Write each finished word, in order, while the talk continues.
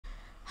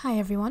Hi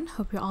everyone,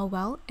 hope you're all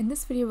well. In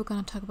this video we're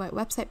going to talk about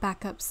website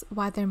backups,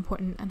 why they're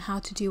important, and how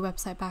to do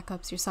website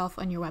backups yourself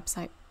on your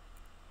website.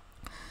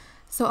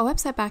 So a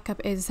website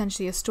backup is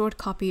essentially a stored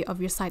copy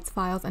of your site's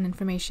files and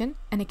information,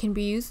 and it can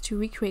be used to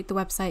recreate the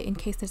website in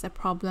case there's a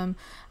problem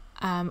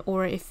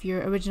or if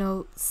your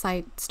original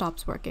site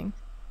stops working.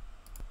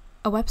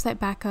 A website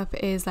backup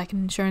is like an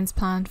insurance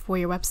plan for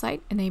your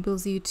website. It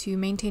enables you to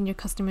maintain your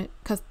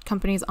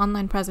company's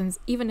online presence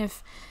even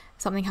if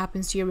something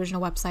happens to your original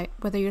website,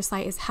 whether your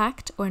site is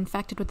hacked or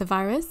infected with a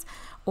virus,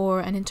 or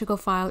an integral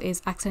file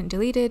is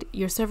accidentally deleted,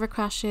 your server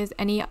crashes,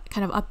 any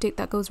kind of update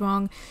that goes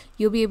wrong,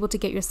 you'll be able to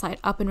get your site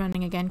up and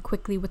running again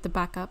quickly with the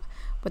backup.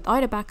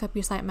 Without a backup,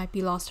 your site might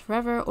be lost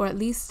forever, or at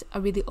least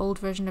a really old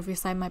version of your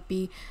site might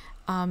be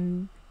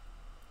the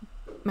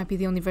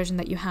only version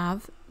that you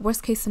have.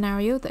 Worst case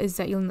scenario is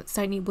that your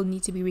site will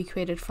need to be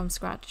recreated from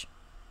scratch,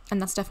 and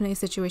that's definitely a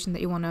situation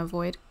that you want to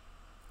avoid.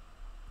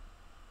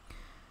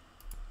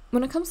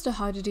 When it comes to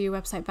how to do your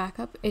website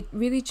backup, it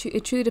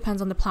truly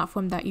depends on the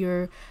platform that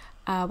your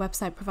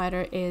website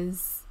provider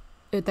is,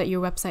 that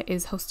your website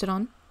is hosted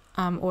on,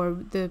 or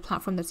the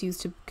platform that's used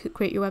to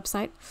create your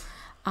website.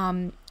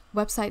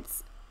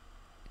 Websites,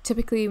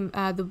 typically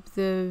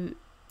the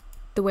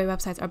way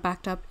websites are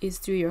backed up is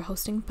through your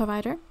hosting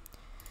provider.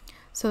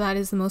 So that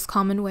is the most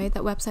common way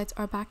that websites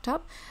are backed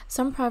up.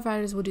 Some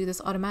providers will do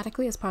this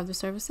automatically as part of their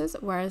services,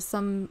 whereas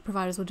some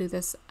providers will do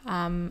this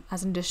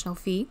as an additional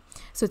fee.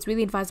 So it's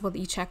really advisable that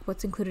you check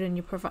what's included in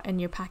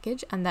your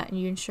package, and that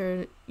you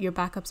ensure your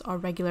backups are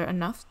regular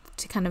enough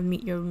to kind of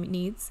meet your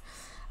needs.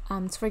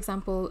 So for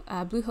example,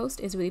 Bluehost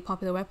is a really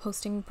popular web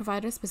hosting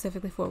provider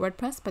specifically for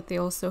WordPress, but they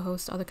also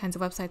host other kinds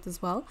of websites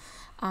as well.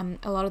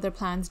 A lot of their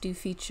plans do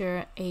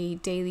feature a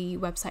daily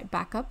website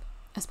backup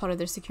as part of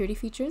their security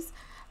features.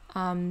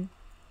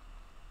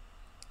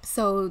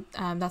 So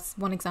that's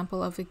one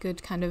example of a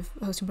good kind of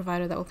hosting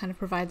provider that will kind of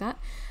provide that.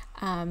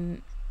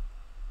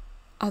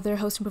 Other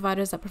hosting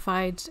providers that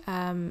provide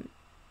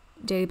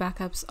daily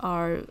backups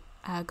are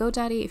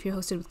GoDaddy, if you're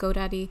hosted with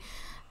GoDaddy,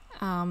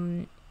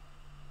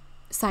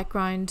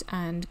 SiteGround,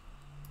 and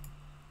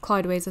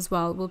Cloudways as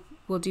well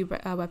will do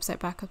website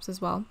backups as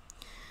well.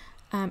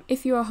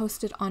 If you are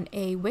hosted on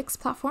a Wix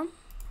platform,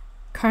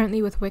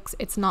 currently with Wix,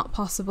 it's not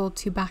possible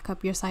to back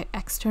up your site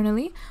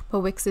externally,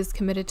 but Wix is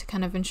committed to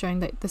kind of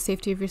ensuring that the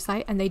safety of your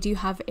site, and they do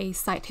have a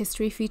site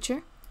history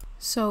feature.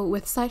 So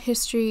with site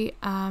history,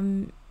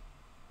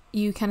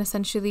 you can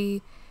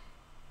essentially,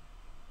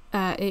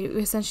 it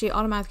essentially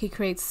automatically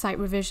creates site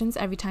revisions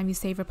every time you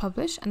save or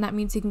publish, and that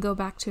means you can go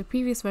back to a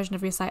previous version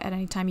of your site at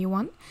any time you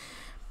want.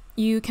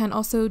 You can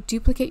also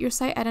duplicate your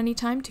site at any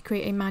time to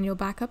create a manual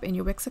backup in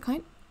your Wix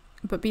account.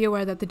 But be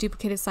aware that the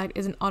duplicated site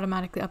isn't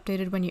automatically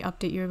updated when you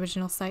update your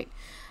original site.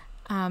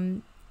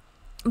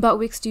 But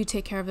Wix do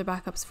take care of the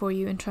backups for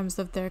you in terms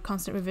of their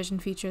constant revision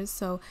features,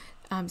 so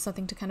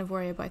something to kind of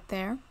worry about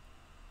there.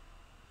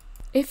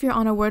 If you're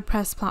on a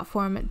WordPress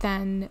platform,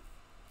 then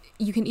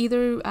you can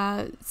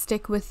either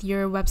stick with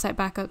your website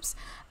backups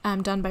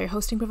done by your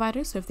hosting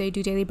provider. So if they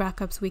do daily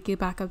backups, weekly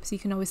backups, you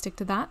can always stick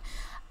to that.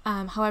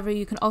 However,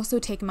 you can also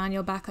take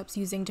manual backups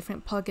using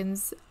different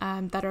plugins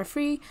that are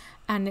free,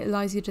 and it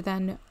allows you to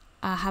then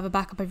have a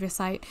backup of your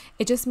site.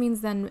 It just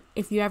means then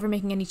if you're ever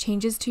making any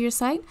changes to your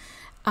site,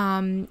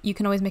 you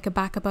can always make a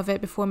backup of it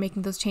before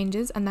making those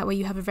changes, and that way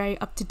you have a very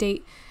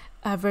up-to-date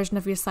version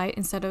of your site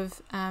instead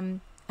of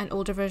an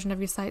older version of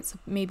your site. So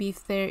maybe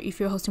if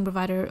your hosting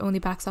provider only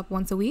backs up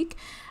once a week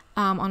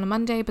on a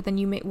Monday, but then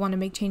you may want to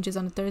make changes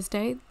on a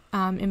Thursday,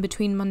 in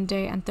between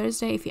Monday and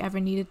Thursday, if you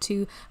ever needed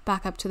to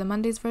back up to the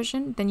Monday's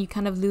version, then you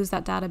kind of lose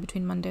that data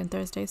between Monday and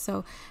Thursday.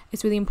 So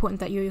it's really important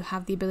that you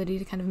have the ability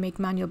to kind of make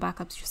manual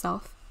backups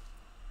yourself.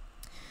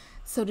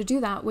 So to do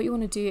that, what you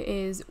want to do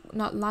is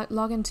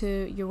log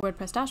into your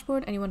WordPress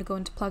dashboard, and you want to go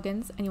into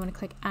plugins, and you want to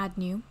click add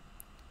new.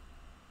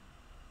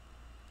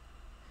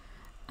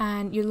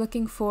 And you're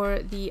looking for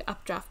the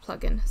Updraft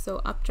plugin.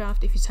 So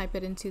Updraft, if you type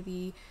it into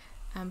the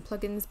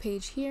plugins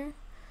page here,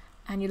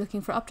 and you're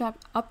looking for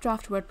Updraft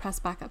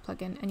WordPress backup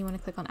plugin, and you want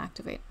to click on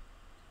activate.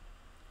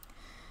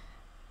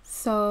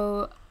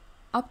 So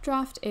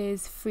Updraft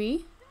is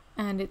free,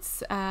 and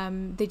it's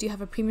they do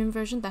have a premium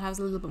version that has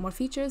a little bit more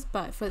features,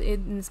 but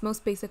in its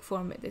most basic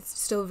form, it's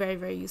still very,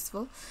 very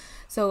useful.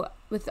 So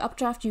with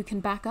Updraft, you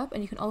can back up,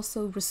 and you can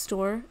also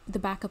restore the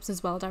backups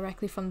as well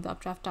directly from the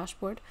Updraft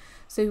dashboard.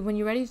 So when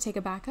you're ready to take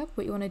a backup,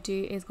 what you want to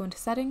do is go into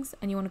settings,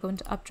 and you want to go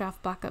into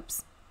Updraft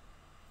backups.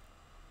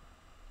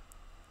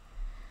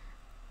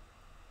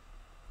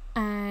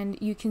 And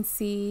you can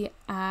see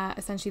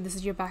essentially this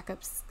is your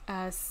backups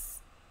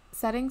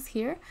settings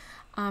here.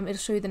 It'll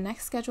show you the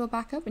next scheduled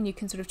backup, and you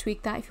can sort of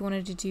tweak that if you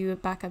wanted to do a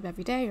backup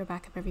every day or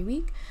backup every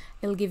week.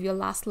 It'll give you a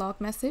last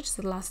log message,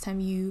 so the last time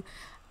you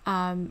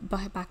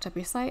backed up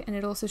your site, and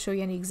it'll also show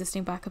you any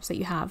existing backups that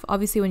you have.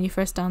 Obviously, when you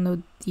first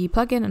download the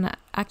plugin and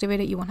activate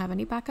it, you won't have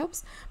any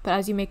backups, but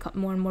as you make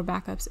more and more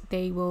backups,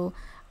 they will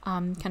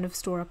kind of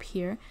store up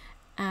here.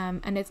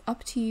 And it's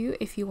up to you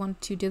if you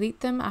want to delete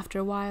them after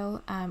a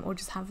while or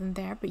just have them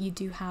there, but you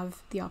do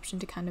have the option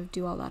to kind of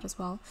do all that as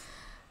well.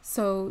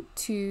 So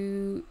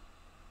to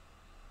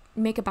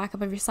make a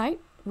backup of your site,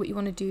 what you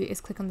want to do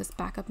is click on this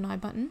Backup Now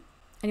button,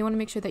 and you want to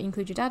make sure that you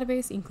include your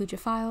database, you include your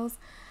files,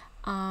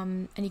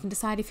 and you can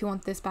decide if you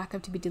want this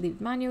backup to be deleted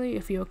manually,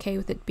 if you're okay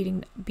with it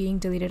being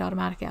deleted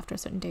automatically after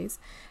certain days.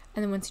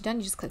 And then once you're done,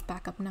 you just click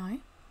Backup Now,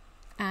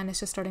 and it's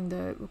just starting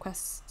the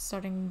request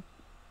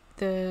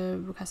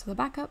of the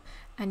backup,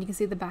 and you can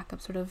see the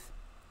backup sort of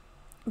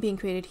being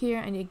created here,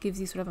 and it gives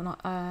you sort of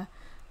an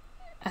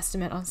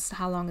estimate on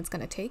how long it's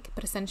going to take.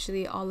 But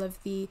essentially all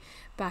of the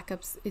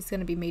backups is going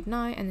to be made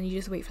now, and then you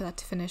just wait for that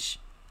to finish,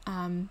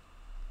 and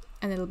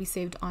it'll be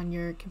saved on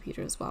your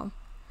computer as well.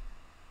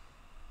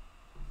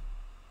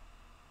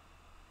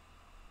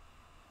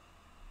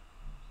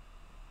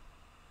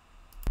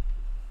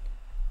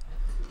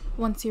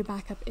 Once your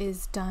backup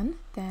is done,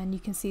 then you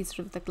can see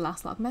sort of the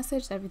last log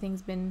message,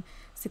 everything's been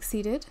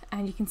succeeded,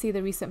 and you can see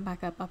the recent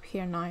backup up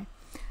here now.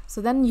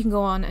 So then you can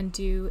go on and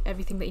do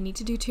everything that you need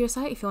to do to your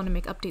site. If you want to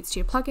make updates to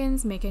your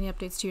plugins, make any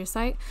updates to your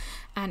site,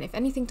 and if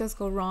anything does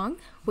go wrong,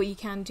 what you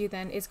can do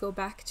then is go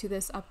back to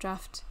this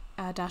Updraft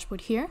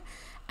dashboard here,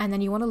 and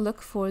then you want to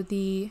look for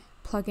the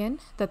plugin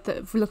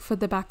look for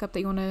the backup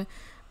that you want to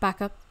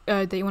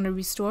that you want to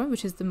restore,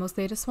 which is the most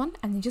latest one,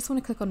 and you just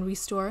want to click on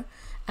restore,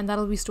 and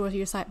that'll restore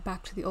your site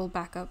back to the old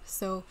backup.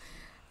 So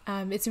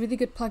it's a really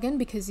good plugin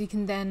because you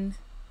can then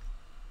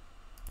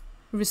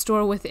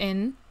restore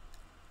within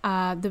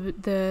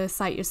the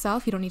site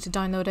yourself. You don't need to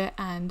download it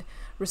and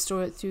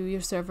restore it through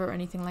your server or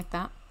anything like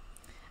that.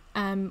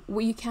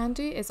 What you can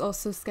do is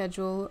also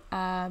schedule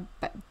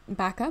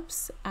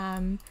backups.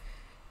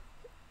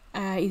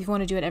 If you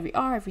want to do it every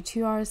hour, every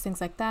 2 hours,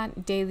 things like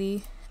that,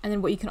 daily. And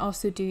then what you can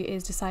also do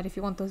is decide if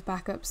you want those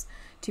backups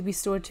to be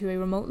stored to a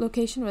remote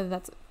location, whether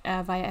that's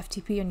via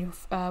FTP on your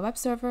web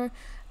server,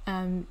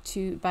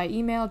 by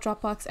email,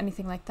 Dropbox,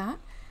 anything like that.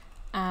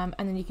 And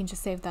then you can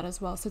just save that as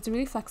well. So it's a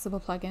really flexible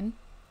plugin.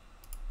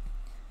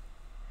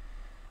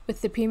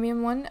 With the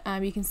premium one,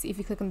 you can see, if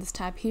you click on this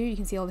tab here, you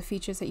can see all the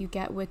features that you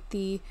get with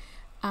the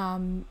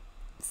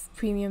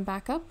premium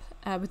backup,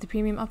 with the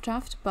premium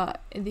updraft.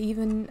 But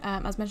even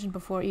as mentioned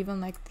before,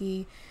 even like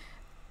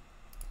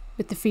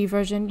with the free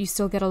version, you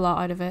still get a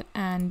lot out of it.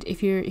 And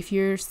if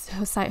your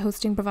site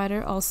hosting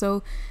provider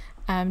also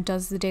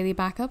does the daily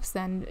backups,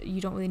 then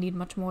you don't really need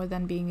much more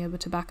than being able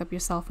to back up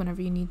yourself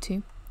whenever you need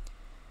to.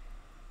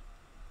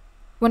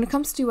 When it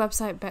comes to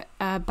website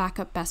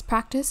backup best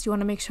practice, you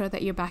want to make sure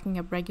that you're backing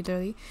up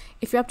regularly.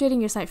 If you're updating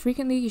your site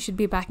frequently, you should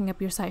be backing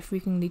up your site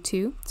frequently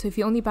too. So if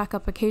you only back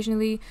up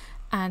occasionally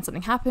and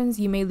something happens,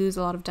 you may lose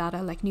a lot of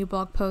data like new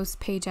blog posts,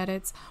 page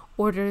edits,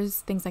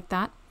 orders, things like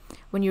that,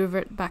 when you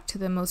revert back to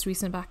the most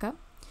recent backup.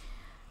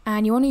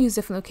 And you want to use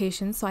different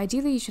locations. So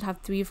ideally you should have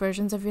 3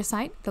 versions of your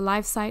site: the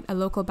live site, a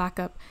local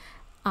backup,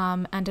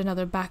 and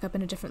another backup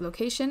in a different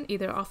location,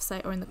 either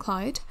offsite or in the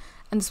cloud.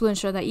 And this will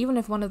ensure that even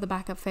if one of the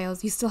backup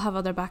fails, you still have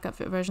other backup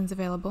versions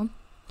available.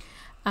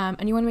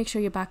 And you want to make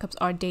sure your backups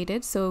are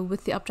dated. So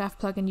with the Updraft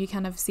plugin, you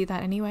kind of see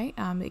that anyway.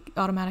 It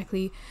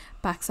automatically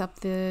backs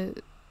up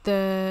it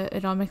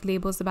automatically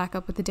labels the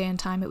backup with the day and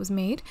time it was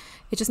made.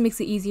 It just makes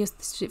it easier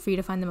for you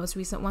to find the most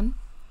recent one.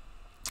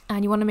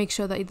 And you want to make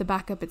sure that the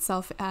backup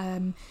itself,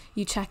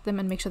 you check them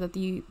and make sure that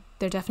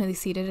they're definitely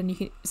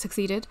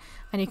succeeded,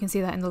 and you can see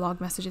that in the log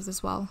messages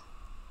as well.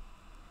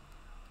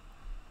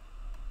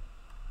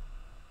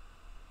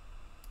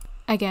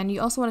 Again,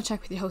 you also want to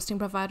check with your hosting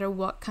provider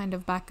what kind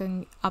of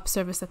backing up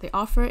service that they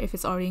offer, if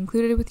it's already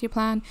included with your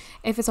plan.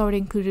 If it's already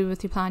included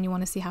with your plan, you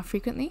want to see how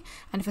frequently,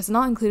 and if it's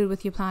not included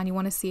with your plan, you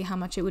want to see how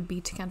much it would be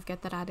to kind of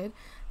get that added,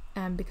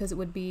 because it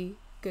would be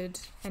good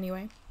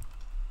anyway.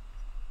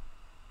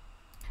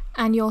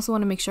 And you also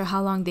want to make sure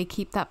how long they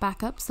keep that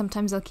backup.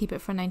 Sometimes they'll keep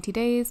it for 90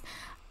 days,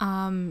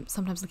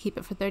 sometimes they'll keep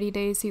it for 30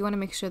 days, so you want to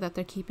make sure that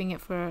they're keeping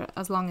it for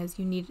as long as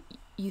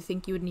you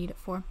think you would need it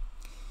for.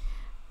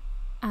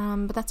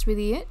 But that's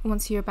really it.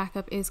 Once your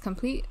backup is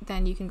complete,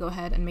 then you can go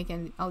ahead and make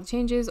all the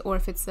changes, or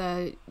if it's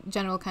a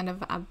general kind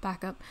of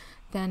backup,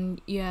 then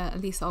you at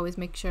least always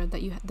make sure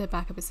that the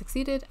backup is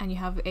succeeded and you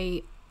have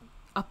a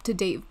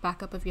up-to-date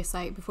backup of your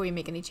site before you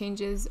make any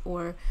changes,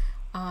 or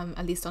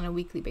at least on a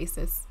weekly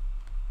basis.